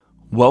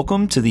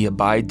Welcome to the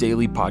Abide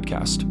Daily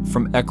podcast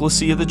from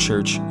Ecclesia the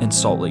Church in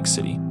Salt Lake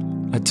City,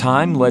 a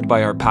time led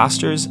by our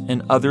pastors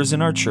and others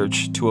in our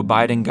church to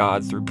abide in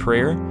God through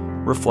prayer,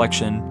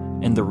 reflection,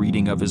 and the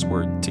reading of His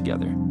Word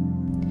together.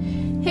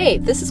 Hey,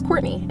 this is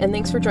Courtney, and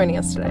thanks for joining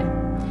us today.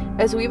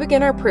 As we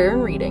begin our prayer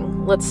and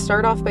reading, let's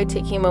start off by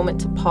taking a moment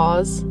to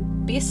pause,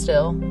 be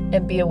still,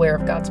 and be aware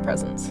of God's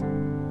presence.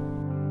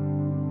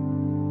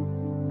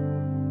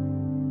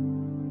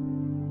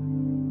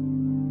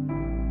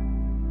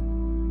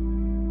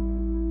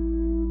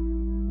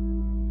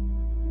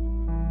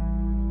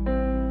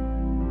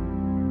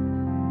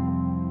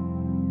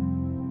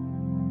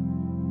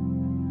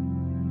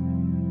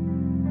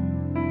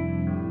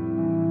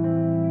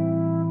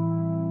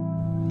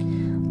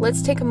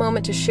 Let's take a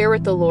moment to share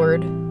with the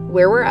Lord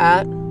where we're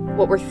at,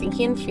 what we're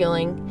thinking and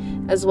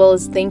feeling, as well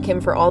as thank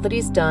Him for all that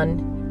He's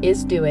done,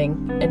 is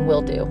doing, and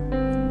will do.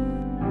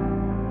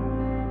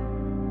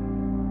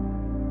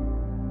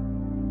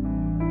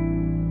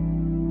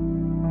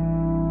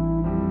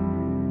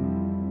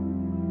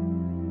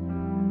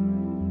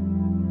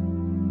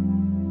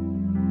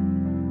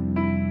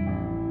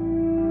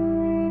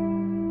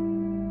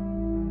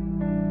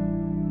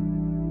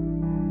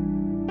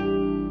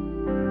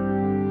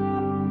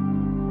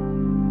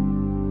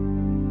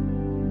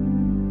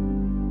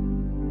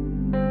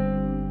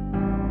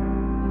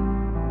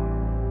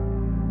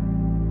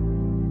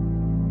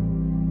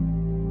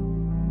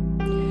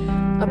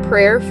 A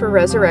prayer for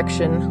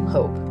resurrection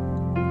hope.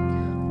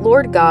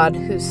 Lord God,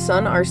 whose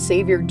Son, our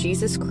Savior,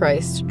 Jesus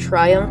Christ,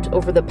 triumphed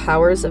over the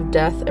powers of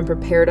death and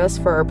prepared us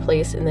for our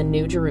place in the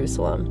New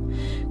Jerusalem,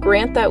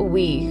 grant that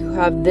we, who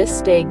have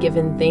this day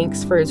given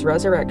thanks for His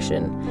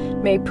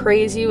resurrection, may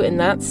praise You in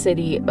that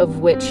city of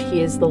which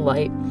He is the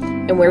light,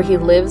 and where He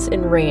lives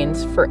and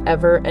reigns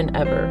forever and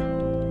ever.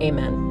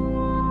 Amen.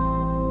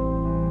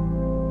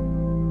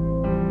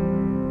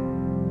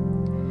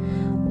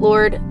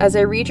 Lord, as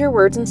I read Your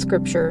words in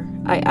Scripture,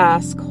 I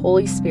ask,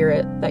 Holy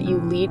Spirit, that You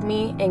lead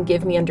me and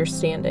give me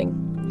understanding.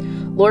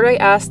 Lord, I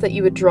ask that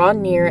You would draw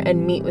near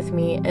and meet with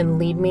me and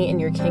lead me in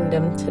Your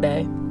kingdom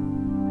today.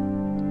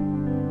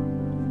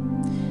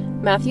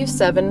 Matthew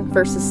 7,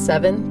 verses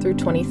 7 through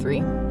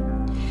 23.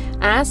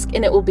 Ask,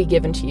 and it will be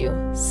given to you.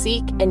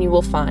 Seek, and you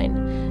will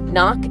find.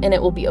 Knock, and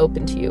it will be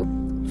opened to you.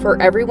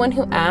 For everyone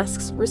who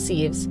asks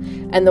receives,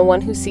 and the one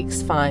who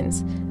seeks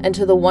finds, and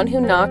to the one who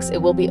knocks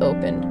it will be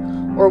opened.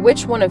 Or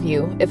which one of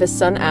you, if his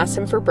son asks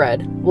him for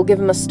bread, will give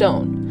him a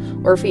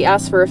stone? Or if he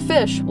asks for a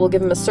fish, will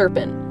give him a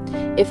serpent?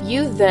 If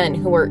you then,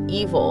 who are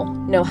evil,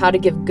 know how to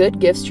give good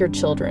gifts to your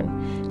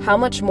children, how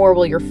much more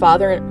will your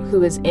Father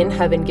who is in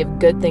heaven give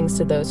good things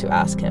to those who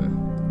ask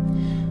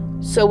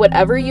Him? So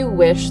whatever you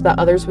wish that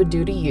others would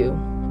do to you,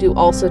 do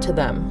also to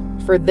them,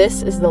 for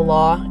this is the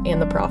law and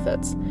the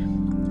prophets.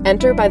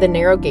 Enter by the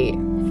narrow gate,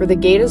 for the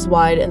gate is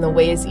wide and the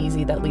way is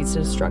easy that leads to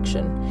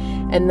destruction,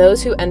 and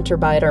those who enter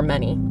by it are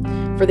many.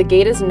 For the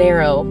gate is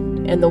narrow,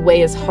 and the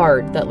way is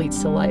hard that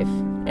leads to life,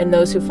 and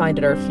those who find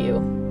it are few.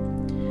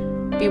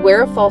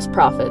 Beware of false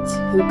prophets,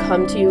 who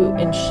come to you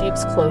in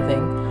sheep's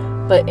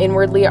clothing, but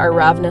inwardly are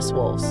ravenous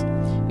wolves.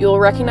 You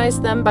will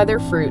recognize them by their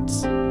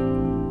fruits.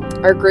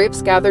 Are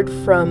grapes gathered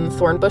from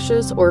thorn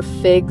bushes, or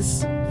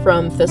figs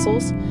from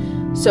thistles?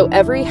 So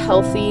every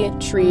healthy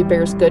tree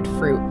bears good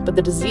fruit, but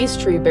the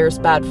diseased tree bears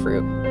bad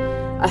fruit.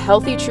 A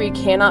healthy tree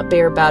cannot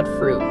bear bad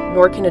fruit,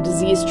 nor can a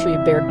diseased tree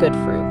bear good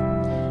fruit.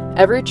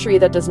 Every tree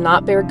that does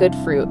not bear good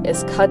fruit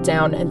is cut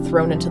down and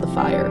thrown into the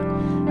fire.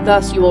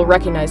 Thus you will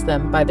recognize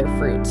them by their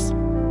fruits.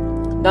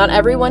 Not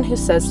everyone who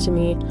says to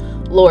me,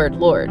 Lord,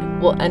 Lord,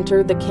 will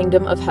enter the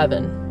kingdom of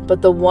heaven,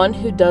 but the one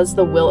who does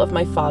the will of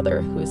my Father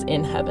who is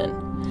in heaven.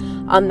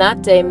 On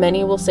that day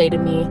many will say to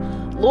me,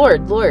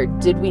 Lord, Lord,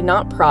 did we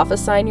not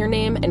prophesy in Your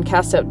name, and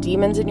cast out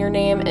demons in Your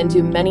name, and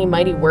do many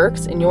mighty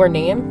works in Your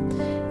name?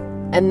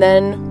 And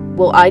then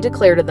will I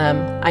declare to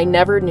them, I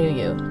never knew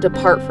you.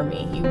 Depart from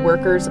me, you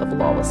workers of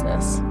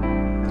lawlessness.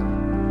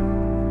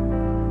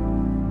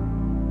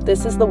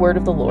 This is the word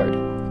of the Lord.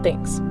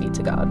 Thanks be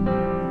to God.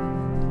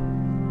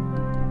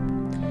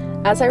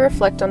 As I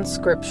reflect on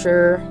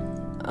Scripture,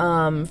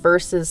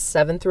 verses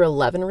 7 through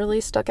 11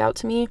 really stuck out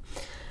to me.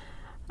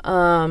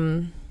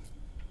 Where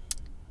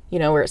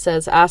it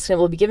says, ask and it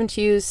will be given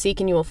to you, seek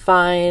and you will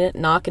find,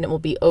 knock and it will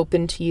be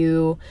open to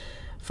you.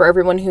 For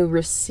everyone who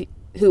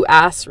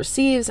asks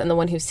receives, and the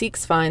one who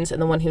seeks finds,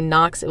 and the one who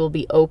knocks it will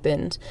be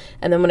opened.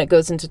 And then when it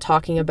goes into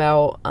talking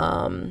about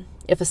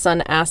if a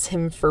son asks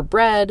him for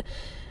bread,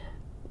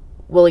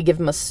 will he give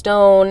him a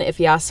stone? If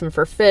he asks him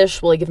for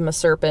fish, will he give him a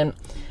serpent?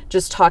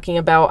 Just talking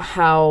about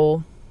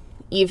how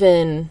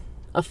even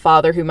a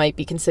father who might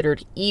be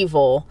considered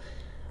evil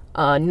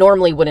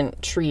normally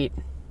wouldn't treat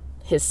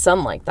his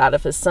son like that.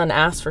 If his son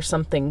asked for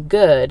something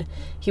good,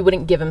 he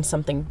wouldn't give him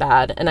something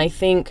bad. And I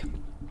think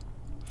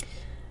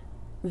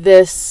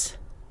this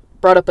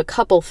brought up a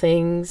couple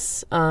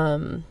things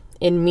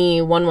in me.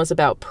 One was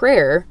about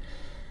prayer,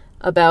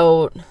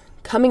 about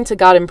coming to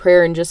God in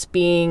prayer and just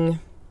being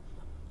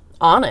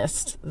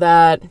honest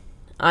that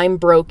I'm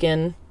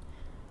broken,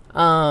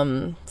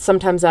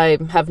 Sometimes I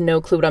have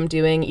no clue what I'm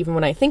doing. Even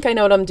when I think I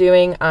know what I'm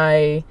doing,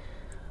 I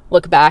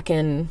look back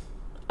and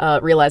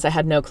realize I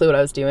had no clue what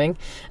I was doing.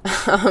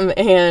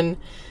 And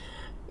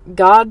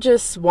God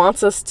just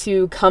wants us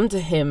to come to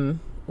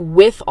him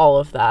with all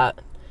of that.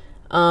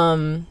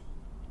 And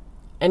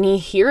he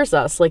hears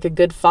us like a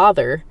good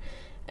father,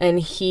 and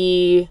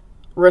he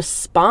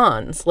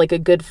responds like a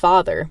good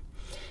father.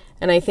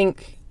 And I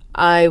think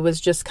I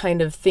was just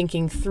kind of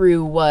thinking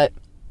through what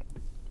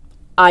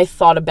I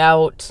thought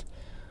about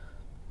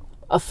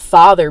a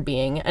father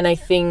being, and I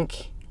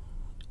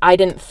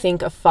didn't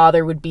think a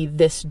father would be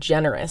this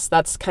generous.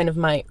 That's kind of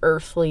my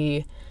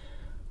earthly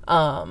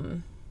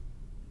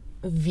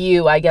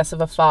view, I guess,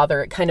 of a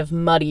father. It kind of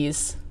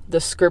muddies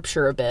the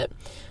scripture a bit.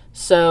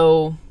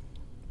 So,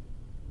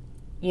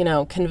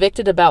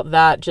 convicted about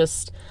that,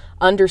 just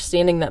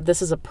understanding that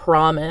this is a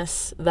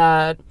promise,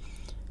 that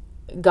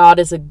God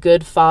is a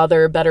good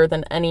father, better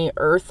than any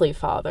earthly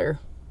father,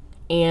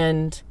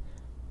 and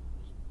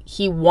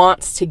he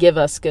wants to give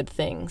us good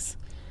things.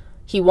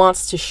 He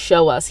wants to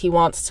show us. He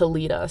wants to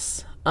lead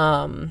us.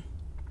 And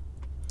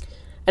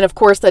of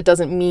course, that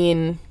doesn't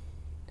mean,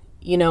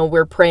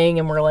 we're praying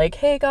and we're like,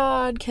 hey,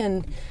 God,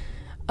 can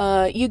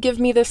you give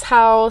me this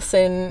house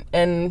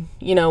and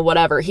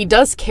whatever. He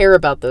does care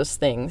about those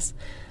things.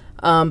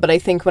 But I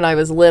think when I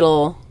was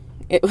little,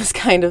 it was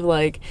kind of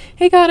like,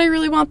 hey, God, I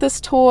really want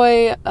this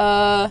toy.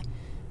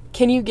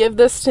 Can you give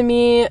this to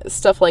me?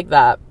 Stuff like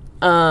that.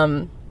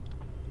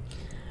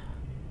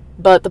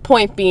 But the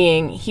point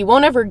being, he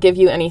won't ever give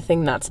you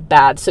anything that's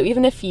bad. So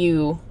even if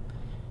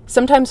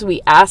sometimes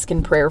we ask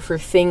in prayer for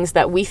things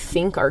that we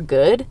think are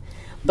good,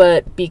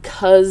 but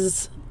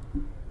because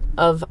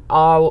of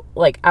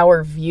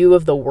our view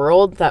of the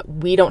world, that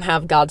we don't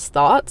have God's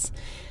thoughts,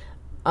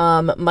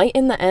 might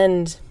in the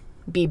end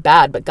be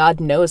bad, but God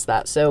knows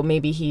that. So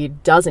maybe he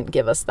doesn't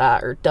give us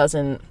that, or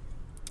doesn't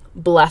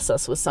bless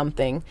us with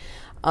something,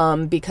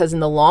 because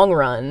in the long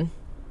run,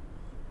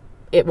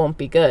 it won't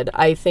be good.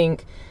 I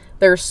think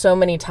there's so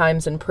many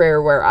times in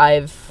prayer where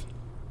I've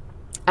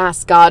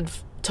asked God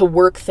to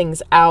work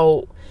things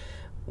out,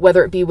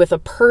 whether it be with a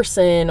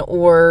person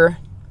or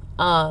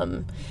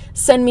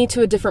send me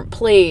to a different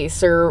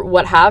place or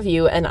what have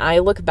you. And I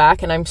look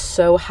back and I'm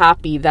so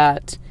happy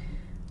that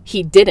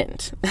he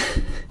didn't.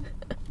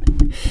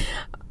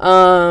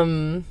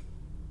 In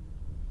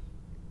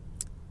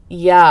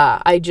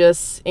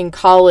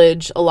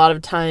college, a lot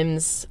of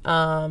times,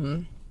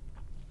 I'd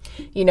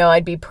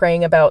be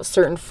praying about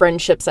certain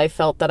friendships I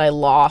felt that I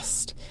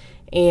lost,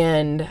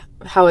 and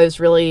how I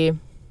was really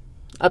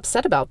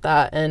upset about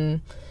that.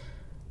 And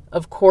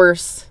of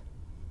course,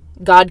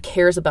 God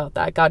cares about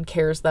that. God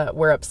cares that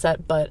we're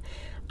upset, but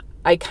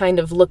I kind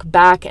of look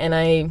back and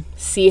I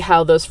see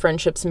how those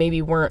friendships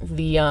maybe weren't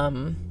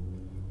the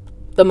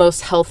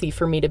most healthy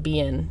for me to be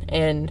in.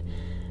 And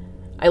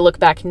I look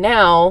back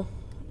now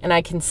and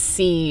I can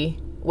see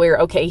where,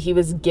 okay, he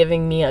was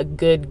giving me a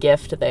good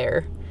gift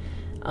there.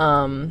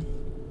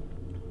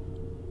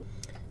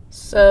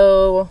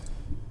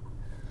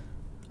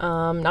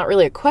 Not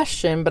really a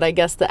question, but I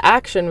guess the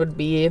action would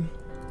be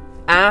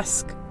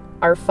ask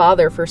our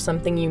Father for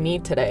something you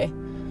need today.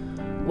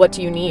 What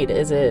do you need?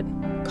 Is it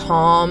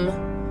calm,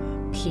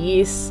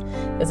 peace?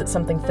 Is it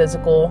something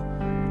physical?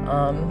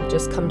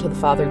 Just come to the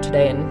Father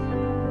today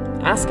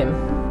and ask him.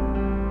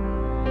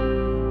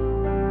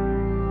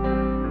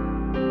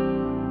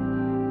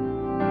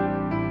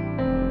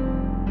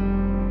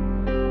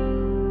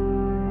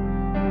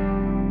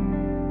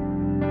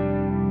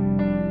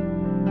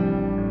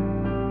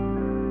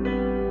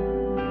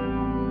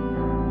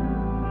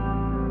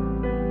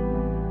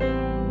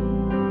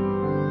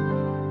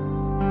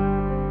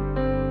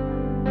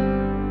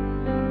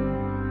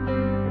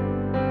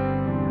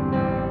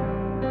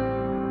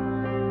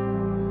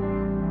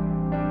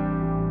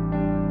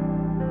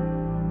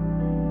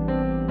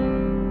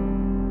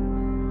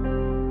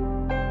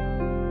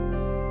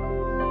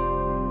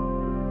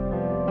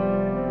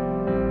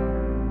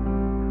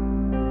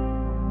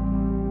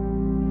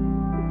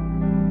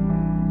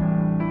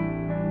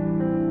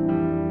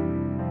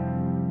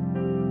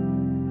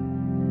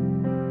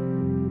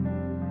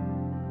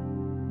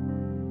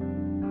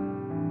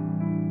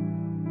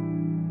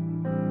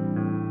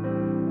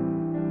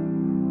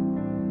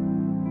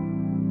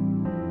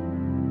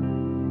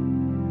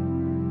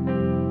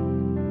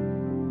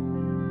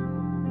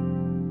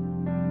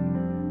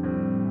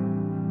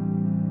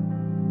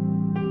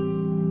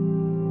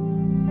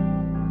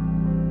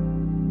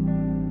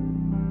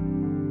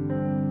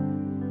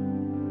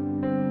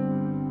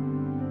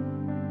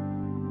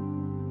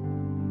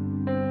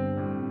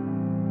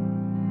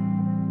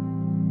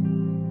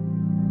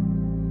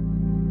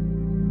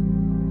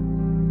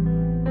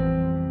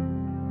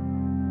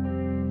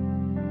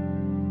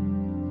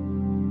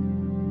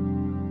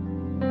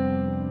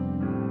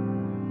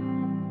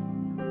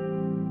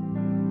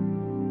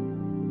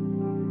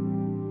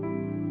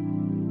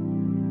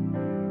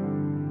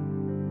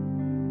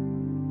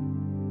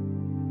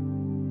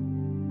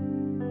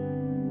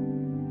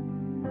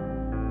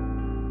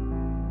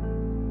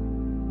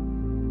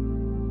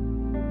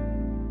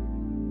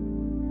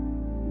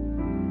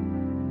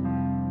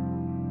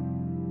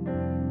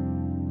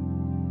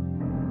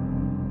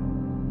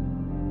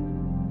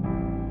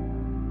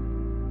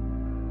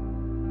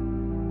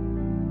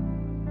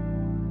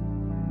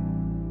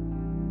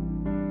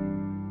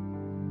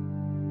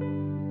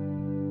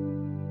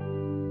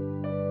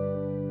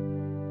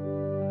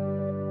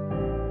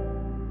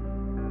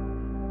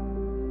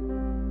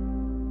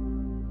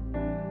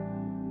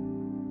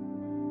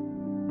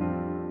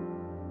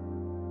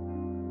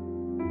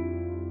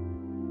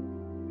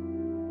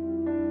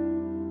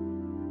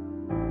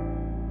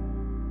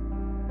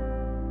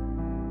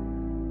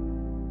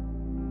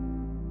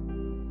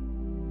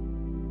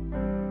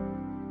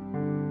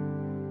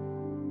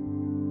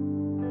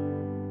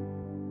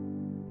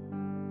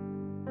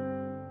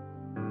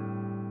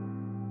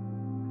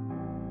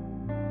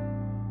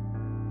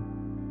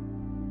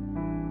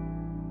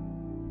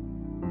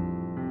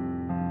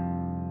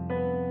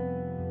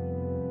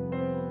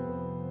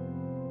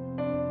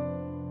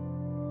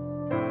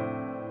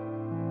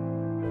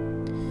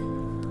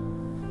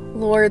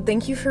 Lord,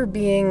 thank you for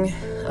being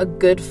a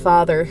good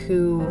Father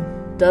who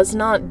does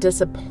not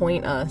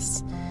disappoint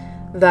us,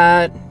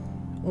 that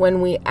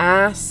when we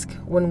ask,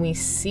 when we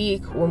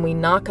seek, when we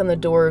knock on the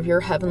door of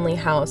your heavenly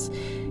house,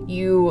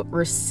 you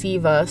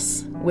receive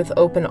us with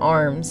open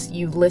arms.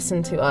 You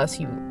listen to us.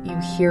 You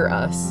hear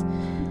us.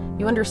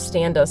 You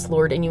understand us,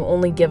 Lord, and you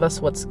only give us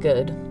what's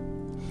good.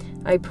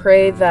 I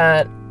pray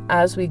that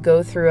as we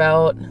go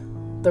throughout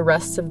the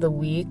rest of the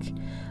week,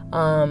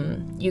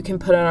 you can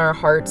put in our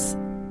hearts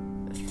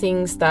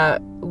things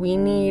that we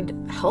need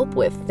help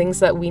with, things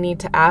that we need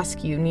to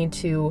ask you, need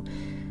to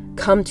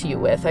come to you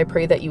with. I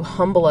pray that you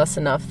humble us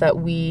enough that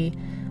we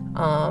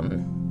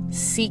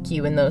seek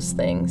you in those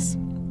things.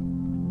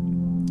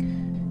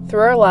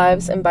 Through our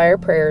lives and by our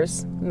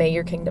prayers, may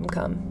your kingdom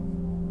come.